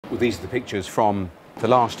Well, these are the pictures from the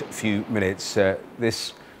last few minutes.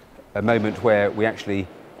 This a moment where we actually,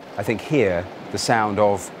 I think, hear the sound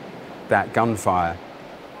of that gunfire.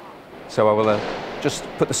 So I will just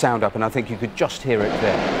put the sound up, and I think you could just hear it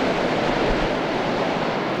there.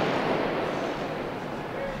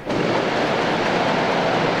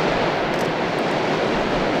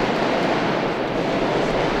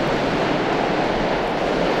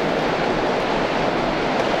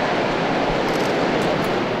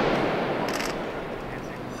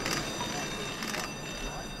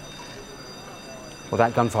 Well,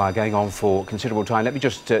 that gunfire going on for considerable time. Let me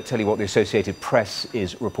just tell you what the Associated Press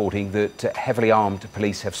is reporting, that heavily armed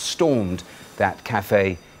police have stormed that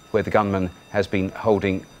cafe where the gunman has been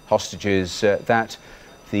holding hostages. That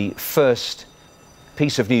the first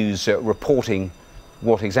piece of news reporting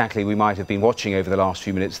what exactly we might have been watching over the last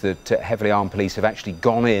few minutes, that heavily armed police have actually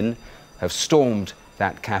gone in, have stormed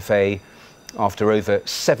that cafe after over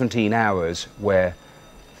 17 hours where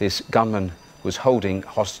this gunman was holding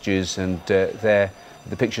hostages, and there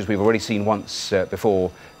the pictures we've already seen once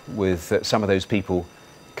before, with some of those people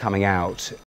coming out.